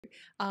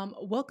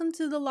Welcome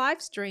to the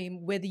live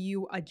stream, whether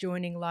you are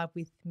joining live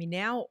with me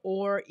now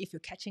or if you're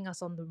catching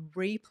us on the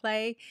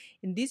replay.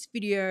 In this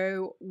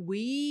video,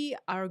 we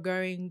are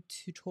going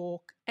to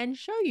talk and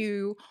show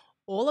you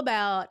all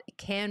about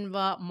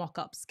Canva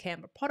mockups,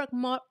 Canva product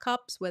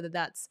mockups, whether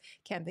that's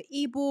Canva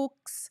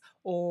ebooks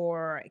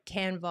or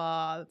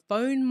Canva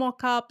phone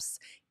mockups.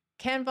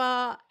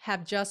 Canva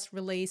have just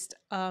released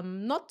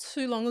not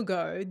too long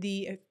ago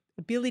the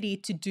ability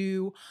to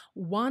do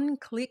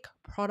one-click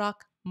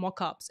product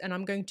mockups, and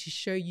I'm going to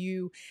show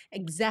you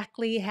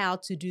exactly how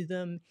to do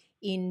them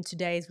in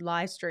today's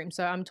live stream.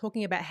 So I'm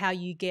talking about how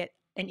you get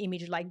an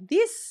image like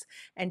this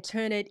and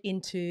turn it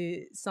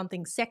into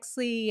something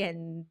sexy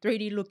and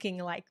 3D looking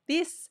like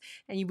this.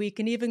 And we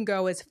can even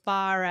go as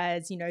far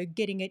as,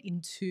 getting it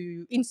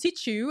into in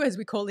situ, as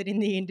we call it in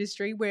the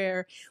industry,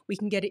 where we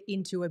can get it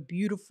into a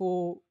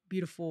beautiful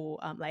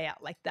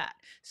layout like that.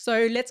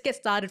 So let's get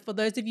started. For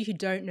those of you who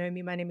don't know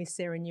me, my name is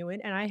Sarah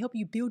Nguyen, and I help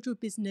you build your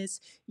business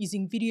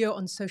using video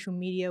on social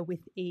media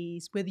with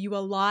ease. Whether you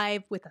are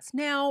live with us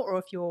now or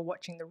if you're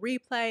watching the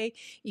replay,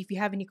 if you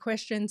have any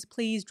questions,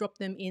 please drop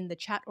them in the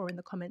chat or in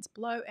the comments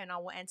below, and I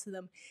will answer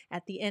them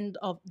at the end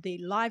of the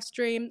live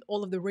stream.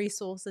 All of the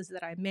resources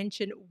that I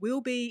mentioned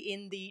will be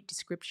in the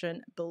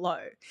description below.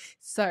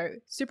 So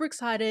super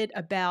excited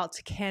about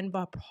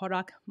Canva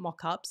product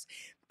mockups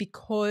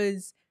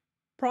because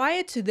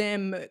prior to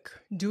them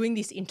doing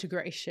this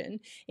integration,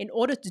 in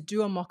order to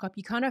do a mockup,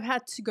 you kind of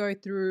had to go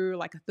through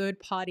like a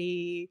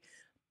third-party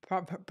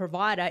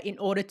provider in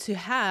order to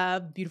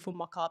have beautiful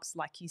mockups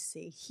like you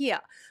see here.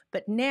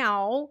 But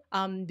now,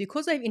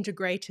 because they've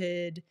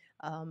integrated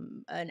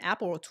an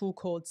app or a tool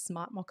called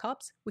Smart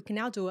Mockups, we can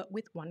now do it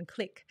with one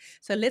click.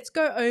 So let's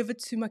go over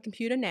to my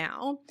computer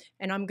now,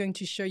 and I'm going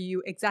to show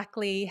you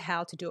exactly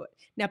how to do it.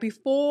 Now,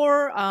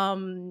 before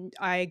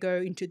I go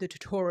into the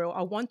tutorial,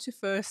 I want to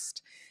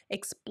first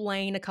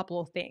explain a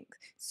couple of things.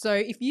 So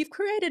if you've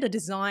created a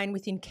design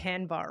within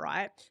Canva,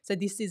 right? So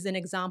this is an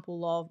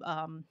example of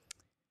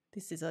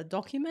this is a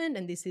document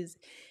and this is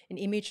an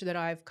image that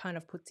I've kind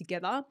of put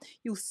together.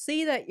 You'll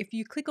see that if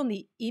you click on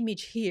the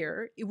image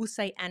here, it will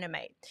say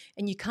animate,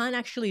 and you can't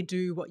actually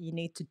do what you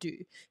need to do.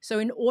 So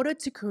in order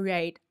to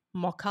create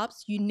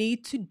mockups, you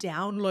need to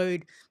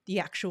download the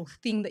actual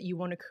thing that you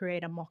want to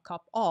create a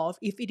mockup of.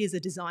 If it is a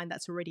design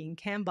that's already in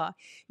Canva,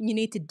 you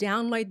need to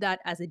download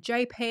that as a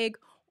JPEG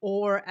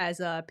or as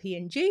a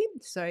PNG.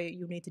 So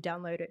you'll need to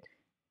download it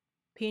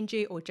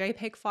PNG or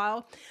JPEG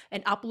file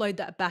and upload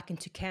that back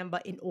into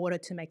Canva in order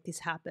to make this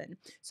happen.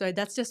 So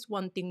that's just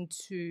one thing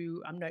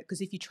to note,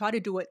 because if you try to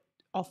do it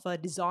off a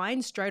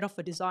design, straight off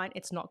a design,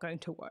 it's not going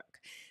to work.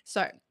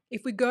 So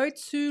if we go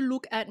to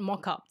look at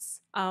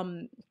mockups,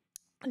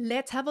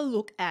 let's have a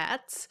look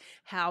at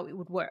how it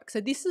would work.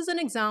 So this is an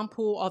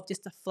example of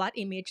just a flat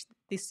image.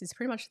 This is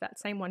pretty much that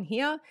same one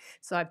here.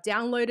 So I've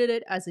downloaded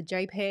it as a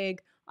JPEG.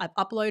 I've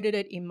uploaded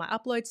it in my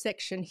upload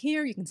section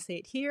here. You can see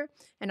it here,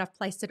 and I've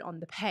placed it on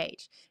the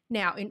page.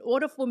 Now, in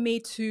order for me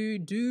to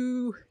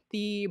do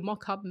the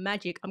mockup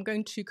magic, I'm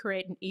going to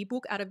create an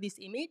ebook out of this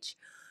image.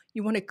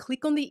 You want to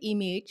click on the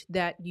image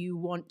that you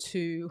want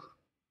to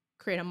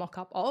create a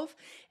mockup of,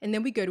 and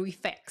then we go to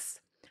effects.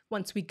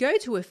 Once we go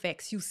to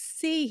effects, you'll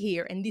see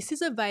here, and this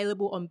is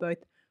available on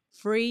both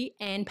free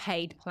and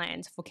paid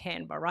plans for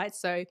Canva, right?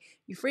 So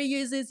you free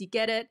users, you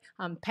get it.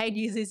 Paid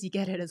users, you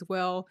get it as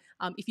well.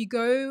 If you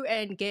go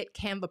and get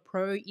Canva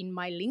Pro in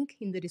my link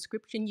in the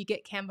description, you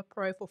get Canva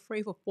Pro for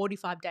free for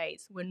 45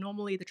 days, where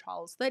normally the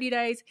trial is 30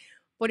 days.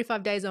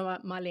 45 days on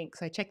my link,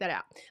 so check that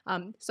out.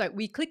 So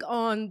we click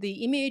on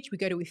the image, we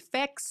go to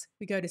effects,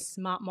 we go to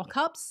Smart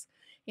Mockups.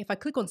 If I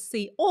click on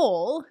see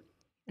all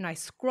and I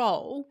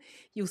scroll,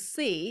 you'll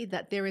see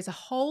that there is a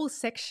whole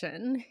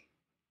section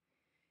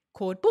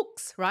called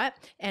books, right?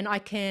 And I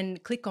can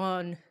click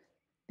on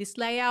this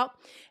layout,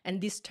 and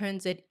this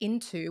turns it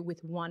into, with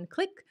one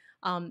click,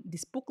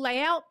 this book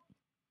layout.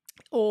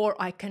 Or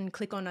I can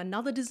click on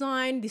another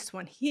design, this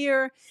one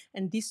here,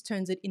 and this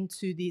turns it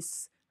into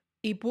this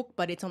ebook,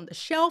 but it's on the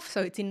shelf,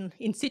 so it's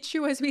in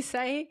situ, as we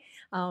say.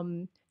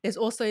 There's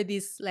also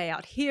this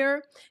layout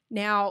here.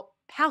 Now,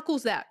 how cool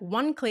is that?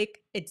 One click,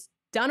 it's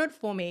done it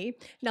for me.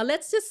 Now,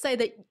 let's just say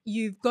that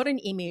you've got an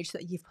image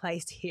that you've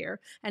placed here,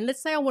 and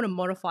let's say I want to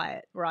modify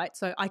it, right?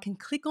 So I can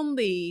click on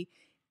the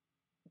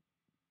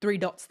three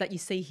dots that you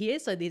see here.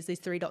 So there's these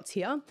three dots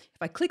here.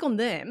 If I click on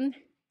them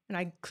and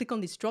I click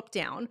on this drop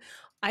down,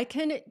 I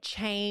can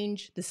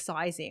change the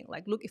sizing.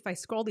 Like, look, if I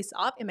scroll this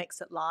up, it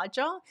makes it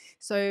larger.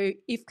 So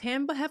if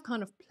Canva have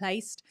kind of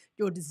placed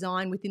your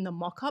design within the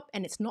mockup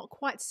and it's not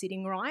quite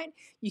sitting right,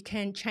 you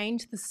can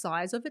change the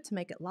size of it to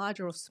make it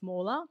larger or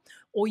smaller,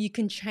 or you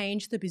can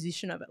change the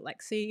position of it.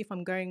 Like, see, if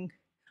I'm going,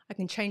 I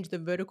can change the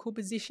vertical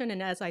position,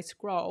 and as I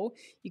scroll,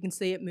 you can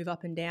see it move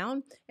up and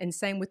down, and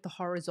same with the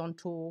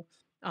horizontal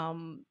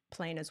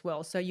plane as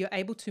well. So you're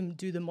able to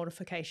do the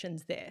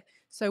modifications there.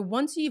 So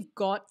once you've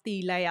got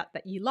the layout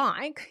that you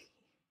like,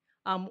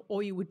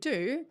 all you would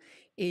do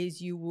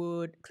is you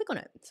would click on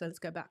it. So let's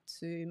go back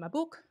to my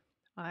book.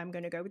 I'm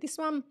going to go with this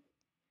one.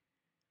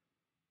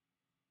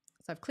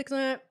 So I've clicked on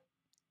it.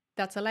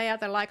 That's a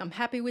layout that I like. I'm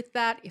happy with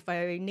that. If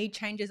I need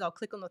changes, I'll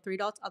click on the three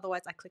dots.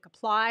 Otherwise, I click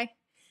apply,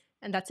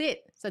 and that's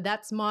it. So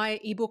that's my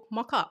ebook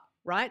mock-up,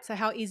 right? So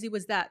how easy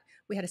was that?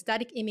 We had a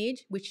static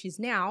image, which is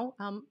now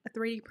a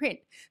 3D print.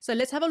 So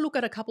let's have a look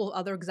at a couple of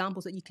other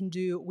examples that you can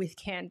do with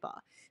Canva.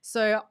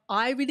 So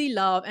I really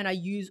love, and I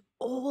use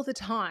all the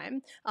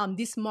time,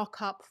 this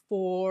mock-up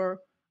for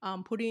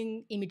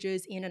putting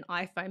images in an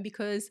iPhone,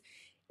 because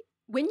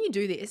when you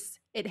do this,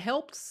 it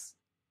helps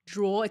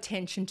draw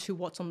attention to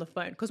what's on the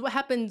phone. Because what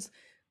happens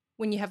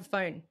when you have a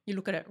phone, you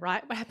look at it,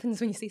 right? What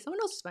happens when you see someone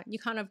else's phone?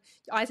 Your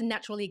eyes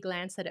naturally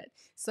glance at it.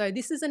 So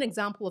this is an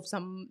example of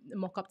some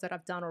mock-ups that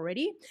I've done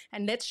already,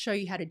 and let's show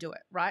you how to do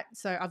it, right?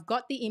 So I've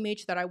got the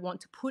image that I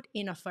want to put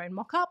in a phone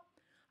mock-up.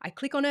 I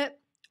click on it,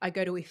 I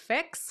go to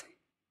Effects,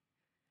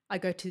 I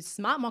go to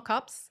Smart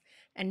Mockups,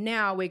 and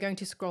now we're going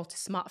to scroll to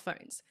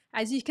smartphones.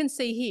 As you can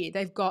see here,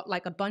 they've got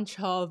like a bunch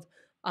of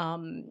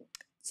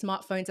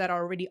smartphones that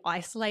are already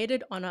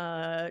isolated on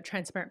a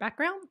transparent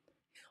background,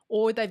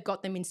 or they've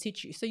got them in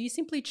situ. So you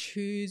simply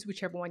choose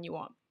whichever one you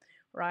want,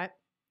 right?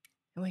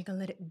 And we're gonna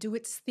let it do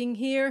its thing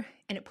here,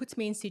 and it puts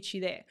me in situ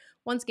there.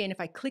 Once again, if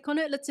I click on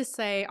it, let's just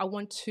say I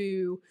want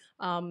to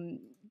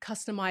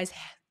customize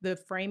the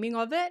framing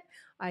of it.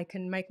 I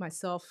can make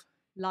myself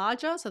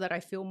larger so that I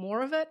feel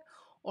more of it,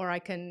 or I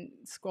can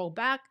scroll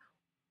back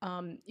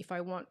if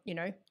I want,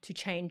 to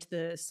change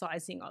the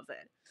sizing of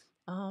it.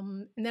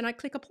 And then I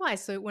click apply.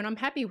 So when I'm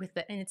happy with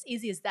it, and it's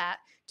easy as that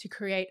to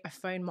create a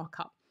phone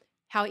mock-up.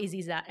 How easy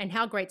is that? And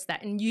how great is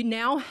that? And you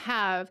now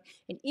have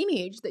an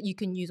image that you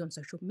can use on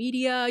social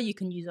media, you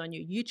can use on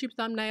your YouTube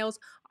thumbnails.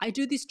 I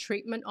do this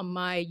treatment on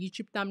my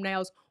YouTube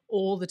thumbnails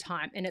all the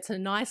time, and it's a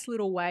nice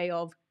little way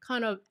of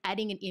kind of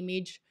adding an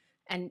image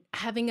and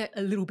having it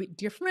a little bit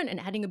different and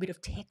adding a bit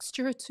of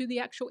texture to the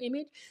actual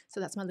image. So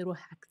that's my little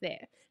hack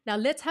there. Now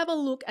let's have a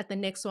look at the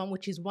next one,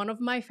 which is one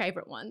of my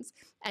favorite ones.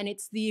 And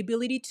it's the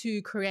ability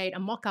to create a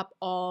mock-up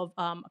of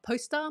a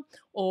poster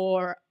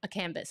or a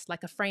canvas,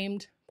 like a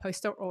framed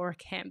poster or a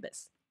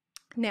canvas.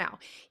 Now,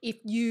 if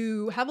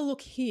you have a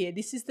look here,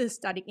 this is the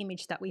static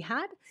image that we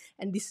had,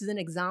 and this is an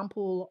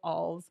example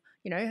of,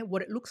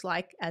 what it looks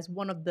like as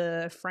one of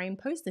the frame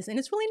posters, and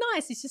it's really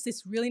nice. It's just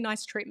this really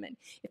nice treatment.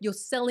 If you're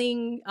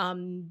selling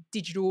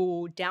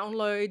digital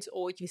downloads,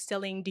 or if you're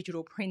selling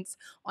digital prints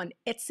on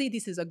Etsy,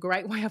 this is a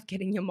great way of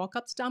getting your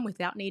mock-ups done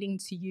without needing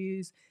to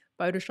use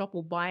Photoshop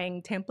or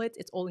buying templates.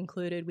 It's all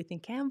included within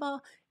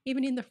Canva,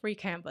 even in the free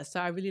Canva. So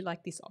I really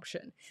like this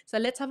option. So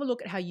let's have a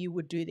look at how you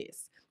would do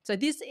this. So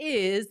this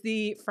is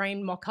the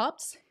framed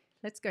mockups.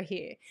 Let's go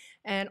here,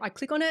 and I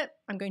click on it.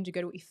 I'm going to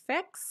go to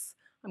Effects.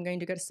 I'm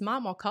going to go to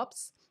Smart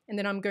Mockups, and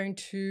then I'm going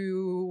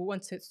to,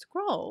 once it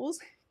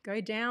scrolls,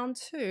 go down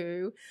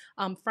to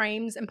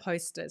frames and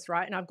posters,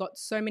 right? And I've got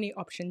so many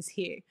options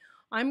here.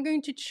 I'm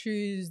going to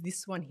choose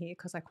this one here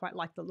because I quite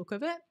like the look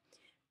of it,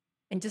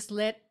 and just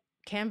let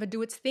Canva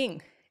do its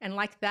thing. And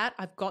like that,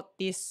 I've got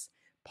this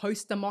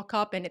poster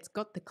mock-up, and it's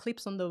got the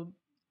clips on the,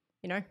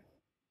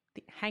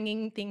 the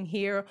hanging thing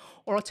here.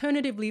 Or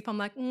alternatively, if I'm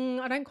like,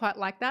 I don't quite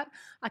like that,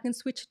 I can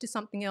switch it to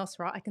something else,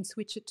 right? I can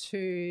switch it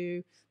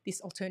to this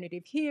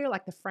alternative here,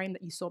 like the frame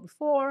that you saw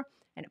before,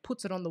 and it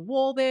puts it on the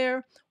wall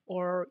there.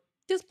 Or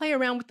just play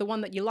around with the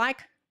one that you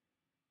like.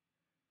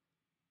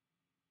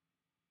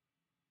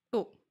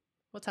 Oh,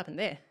 what's happened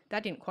there?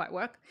 That didn't quite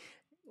work.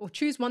 Or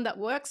choose one that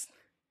works.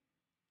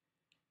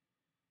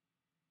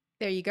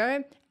 There you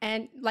go.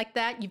 And like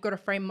that, you've got a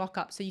frame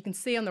mock-up. So you can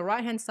see on the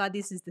right-hand side,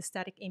 this is the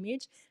static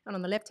image. And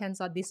on the left-hand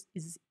side, this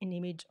is an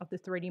image of the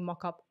 3D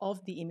mock-up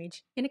of the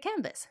image in a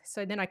canvas.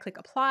 So then I click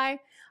apply,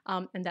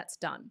 and that's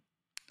done.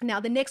 Now,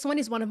 the next one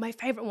is one of my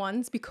favorite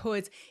ones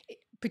because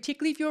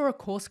particularly if you're a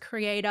course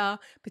creator,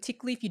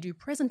 particularly if you do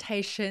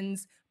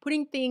presentations,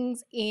 putting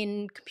things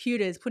in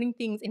computers, putting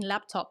things in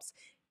laptops,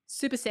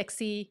 super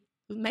sexy,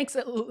 makes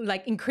it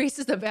like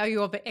increases the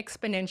value of it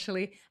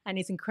exponentially, and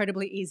is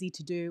incredibly easy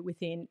to do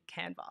within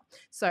Canva.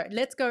 So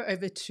let's go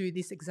over to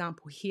this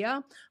example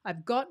here.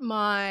 I've got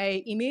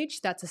my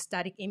image, that's a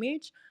static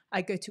image.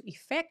 I go to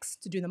Effects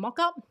to do the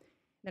mockup.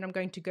 Then I'm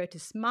going to go to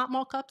Smart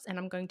Mockups, and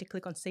I'm going to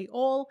click on See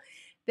All.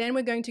 Then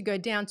we're going to go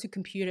down to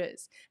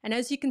computers. And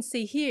as you can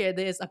see here,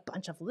 there's a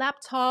bunch of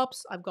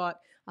laptops. I've got,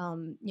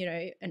 an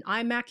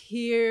iMac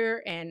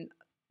here and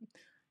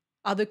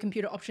other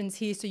computer options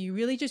here. So you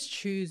really just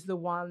choose the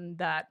one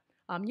that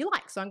you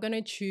like. So I'm going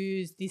to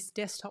choose this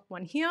desktop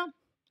one here.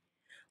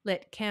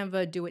 Let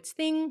Canva do its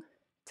thing.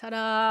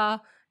 Ta-da!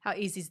 How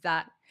easy is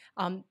that?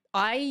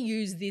 I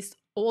use this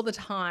all the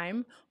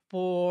time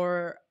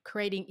for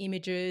creating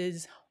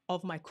images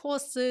of my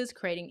courses,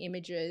 creating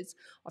images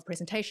of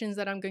presentations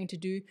that I'm going to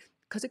do,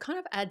 because it kind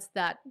of adds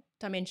that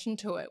dimension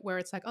to it where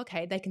it's like,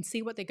 okay, they can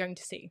see what they're going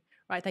to see,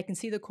 right? They can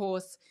see the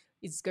course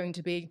is going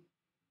to be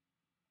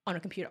on a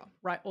computer,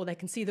 right? Or they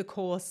can see the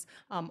course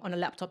on a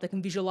laptop. They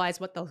can visualize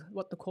what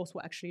the course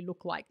will actually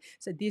look like.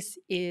 So this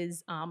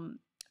is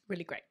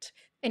really great.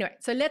 Anyway,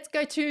 so let's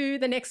go to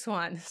the next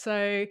one.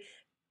 So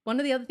one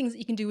of the other things that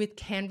you can do with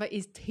Canva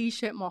is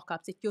t-shirt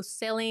mockups. If you're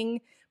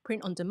selling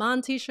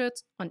print-on-demand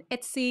t-shirts on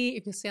Etsy.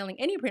 If you're selling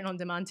any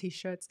print-on-demand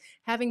t-shirts,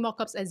 having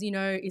mockups, as you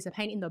know, is a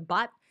pain in the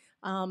butt.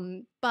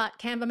 But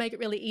Canva make it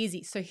really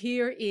easy. So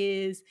here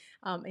is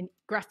a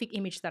graphic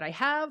image that I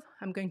have.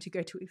 I'm going to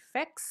go to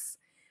Effects.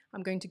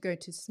 I'm going to go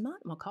to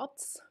Smart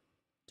Mockups.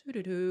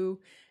 And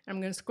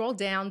I'm going to scroll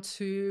down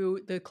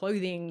to the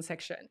clothing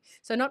section.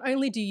 So not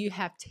only do you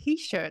have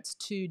t-shirts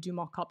to do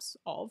mock-ups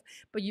of,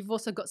 but you've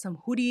also got some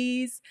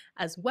hoodies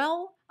as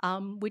well,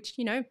 which,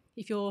 you know,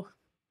 if you're,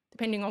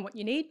 depending on what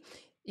you need,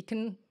 it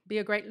can be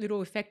a great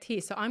little effect here.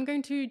 So I'm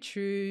going to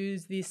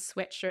choose this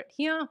sweatshirt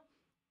here,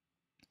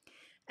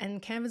 and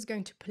Canva's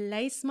going to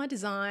place my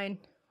design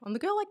on the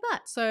girl like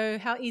that. So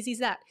how easy is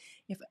that?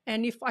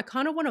 If I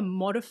kind of want to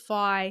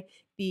modify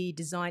the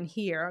design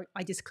here,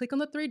 I just click on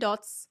the three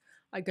dots,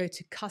 I go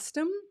to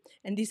custom,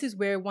 and this is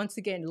where, once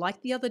again,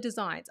 like the other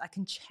designs, I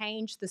can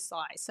change the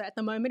size. So at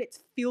the moment it's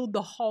filled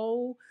the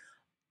whole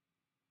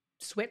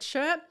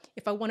sweatshirt.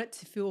 If I want it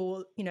to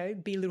feel, you know,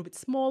 be a little bit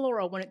smaller,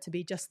 or I want it to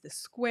be just the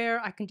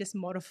square, I can just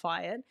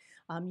modify it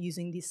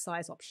using this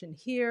size option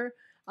here.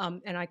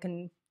 And I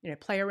can, you know,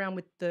 play around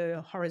with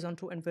the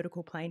horizontal and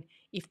vertical plane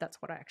if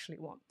that's what I actually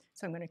want.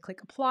 So I'm going to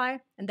click apply,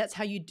 and that's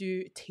how you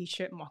do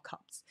t-shirt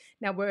mock-ups.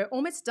 Now we're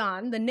almost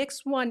done. The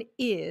next one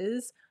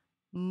is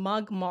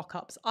mug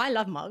mock-ups. I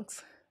love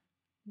mugs,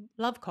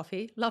 love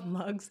coffee, love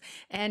mugs,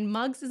 and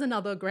mugs is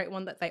another great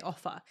one that they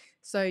offer.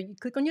 So you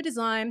click on your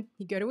design,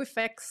 you go to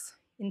effects,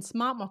 in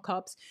smart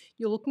mock-ups,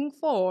 you're looking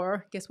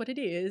for, guess what it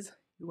is?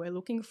 We're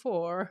looking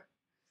for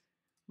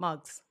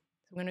mugs. So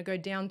I'm going to go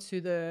down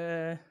to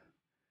the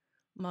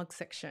mug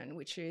section,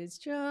 which is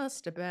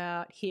just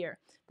about here.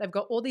 They've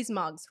got all these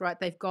mugs, right?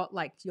 They've got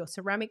like your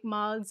ceramic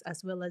mugs,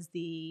 as well as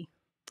the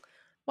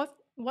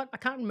what I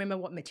can't remember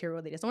what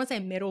material it is. I want to say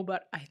metal,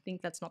 but I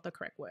think that's not the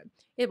correct word.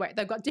 Anyway,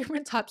 they've got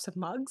different types of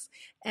mugs,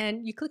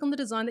 and you click on the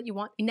design that you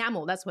want.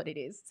 Enamel, that's what it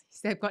is.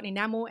 So they've got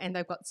enamel and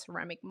they've got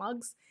ceramic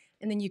mugs,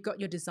 and then you've got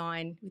your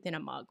design within a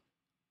mug.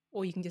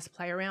 Or you can just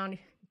play around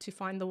to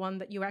find the one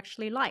that you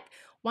actually like.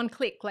 One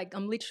click, like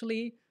I'm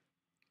literally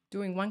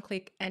doing one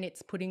click and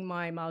it's putting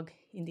my mug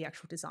in the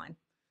actual design.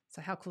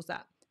 So how cool is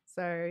that?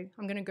 So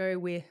I'm going to go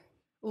with,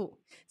 oh,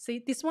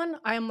 see this one,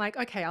 I'm like,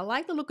 okay, I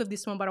like the look of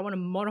this one, but I want to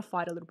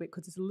modify it a little bit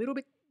because it's a little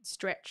bit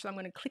stretched. So I'm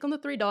going to click on the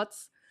three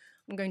dots.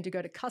 I'm going to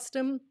go to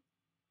custom.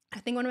 I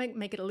think I want to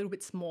make it a little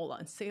bit smaller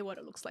and see what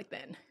it looks like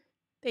then.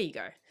 There you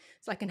go.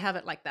 So I can have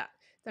it like that.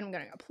 Then I'm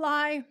going to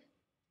apply,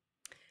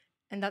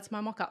 and that's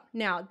my mock-up.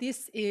 Now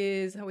this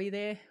is, are we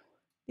there?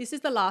 This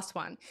is the last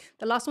one.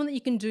 The last one that you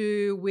can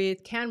do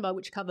with Canva,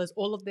 which covers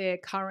all of their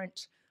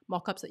current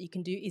mockups that you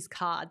can do, is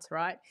cards,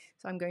 right?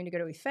 So I'm going to go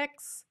to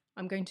effects.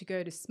 I'm going to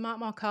go to smart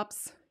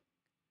mockups.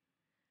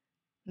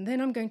 And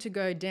then I'm going to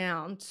go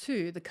down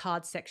to the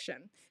card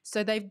section.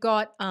 So they've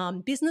got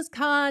business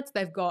cards,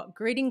 they've got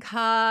greeting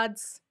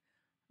cards.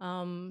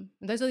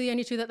 Those are the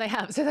only two that they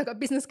have. So they've got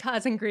business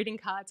cards and greeting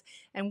cards.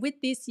 And with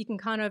this, you can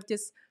kind of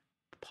just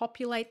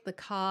populate the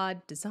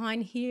card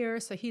design here.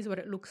 So here's what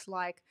it looks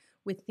like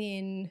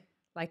within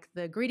like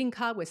the greeting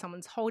card where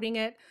someone's holding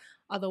it.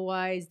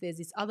 Otherwise, there's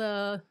this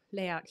other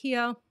layout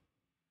here.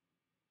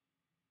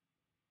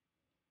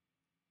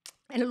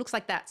 And it looks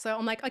like that. So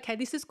I'm like, okay,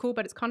 this is cool,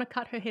 but it's kind of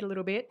cut her head a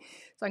little bit.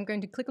 So I'm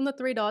going to click on the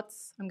three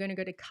dots. I'm going to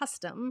go to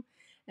custom,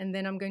 and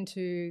then I'm going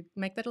to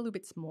make that a little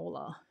bit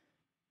smaller,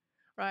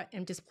 right?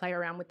 And just play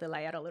around with the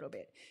layout a little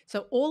bit.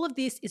 So all of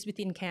this is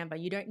within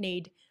Canva. You don't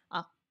need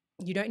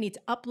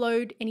to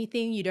upload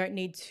anything. You don't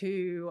need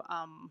to,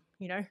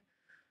 you know,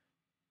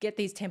 get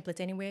these templates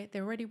anywhere.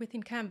 They're already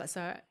within Canva.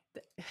 So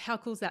how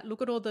cool is that?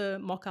 Look at all the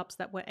mock-ups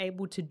that we're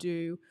able to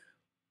do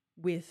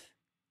with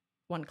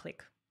one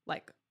click.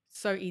 Like,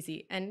 so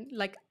easy. And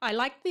like, I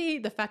like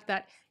the fact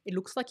that it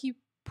looks like you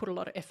put a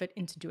lot of effort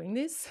into doing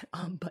this,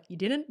 but you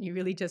didn't. You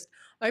really just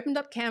opened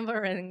up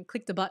Canva and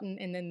clicked a button,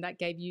 and then that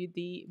gave you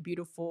the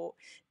beautiful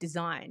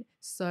design.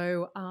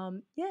 So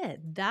yeah,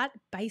 that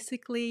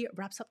basically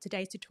wraps up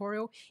today's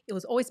tutorial. It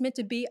was always meant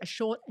to be a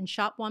short and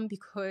sharp one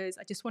because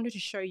I just wanted to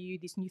show you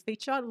this new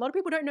feature. A lot of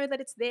people don't know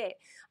that it's there,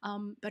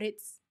 but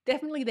it's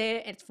definitely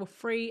there. It's for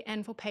free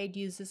and for paid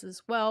users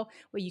as well,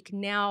 where you can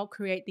now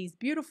create these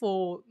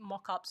beautiful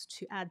mock-ups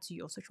to add to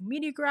your social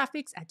media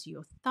graphics, add to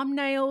your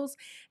thumbnails,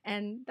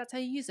 and that's how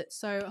you use it.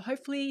 So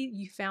hopefully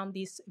you found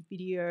this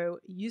video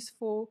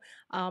useful.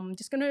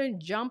 Just going to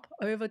jump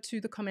over to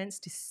the comments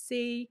to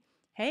see,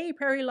 hey,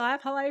 Prairie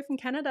Live, hello from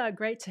Canada.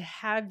 Great to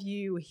have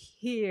you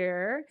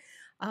here.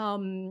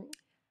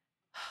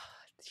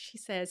 She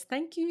says,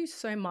 thank you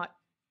so much.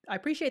 I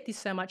appreciate this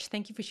so much.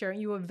 Thank you for sharing.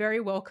 You are very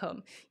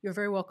welcome. You're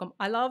very welcome.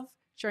 I love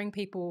showing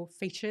people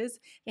features,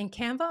 and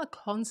Canva are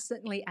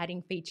constantly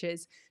adding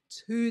features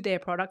to their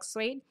product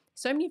suite.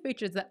 So many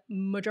features that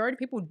majority of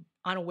people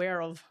aren't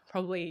aware of.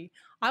 Probably,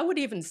 I would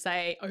even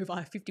say over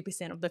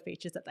 50% of the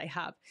features that they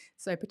have.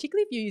 So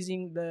particularly if you're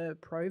using the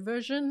Pro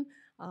version,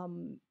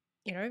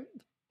 you know,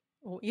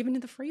 or even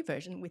in the free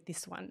version with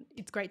this one.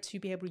 It's great to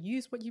be able to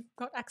use what you've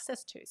got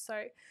access to.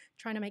 So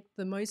trying to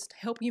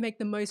help you make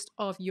the most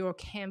of your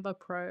Canva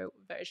Pro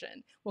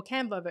version or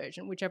Canva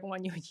version, whichever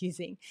one you're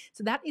using.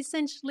 So that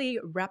essentially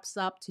wraps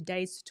up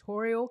today's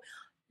tutorial.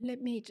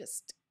 Let me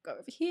just go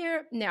over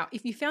here. Now,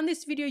 if you found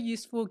this video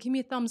useful, give me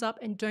a thumbs up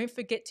and don't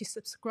forget to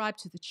subscribe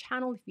to the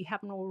channel if you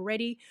haven't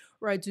already,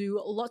 where I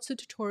do lots of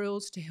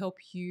tutorials to help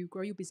you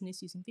grow your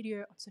business using video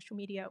on social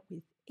media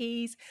with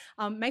ease.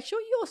 Make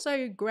sure you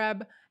also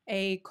grab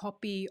a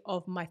copy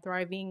of my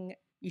Thriving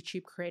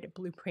YouTube Creator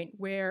Blueprint,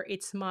 where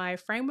it's my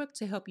framework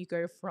to help you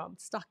go from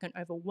stuck and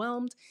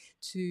overwhelmed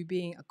to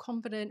being a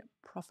confident,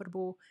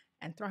 profitable,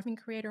 and thriving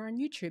creator on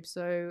YouTube.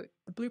 So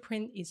the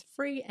blueprint is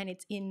free and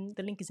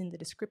the link is in the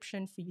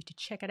description for you to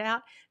check it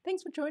out.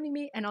 Thanks for joining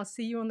me, and I'll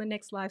see you on the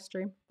next live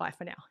stream. Bye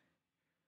for now.